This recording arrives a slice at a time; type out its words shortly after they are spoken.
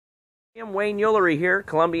I'm Wayne Ulery here,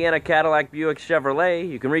 Columbiana Cadillac Buick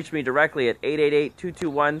Chevrolet. You can reach me directly at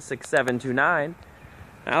 888-221-6729.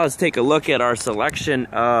 Now let's take a look at our selection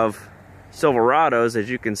of Silverados. As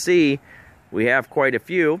you can see, we have quite a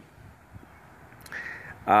few.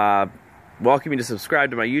 Welcome you to subscribe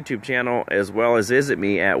to my YouTube channel as well as visit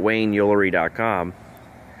me at wayneulery.com.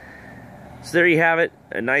 So there you have it,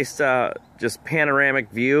 a nice just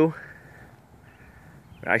panoramic view,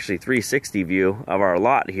 actually 360 view of our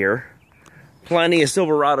lot here. Plenty of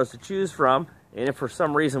Silverados to choose from, and if for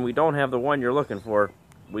some reason we don't have the one you're looking for,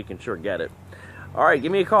 we can sure get it. Alright,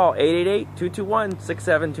 give me a call,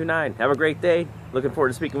 888-221-6729. Have a great day. Looking forward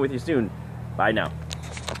to speaking with you soon. Bye now.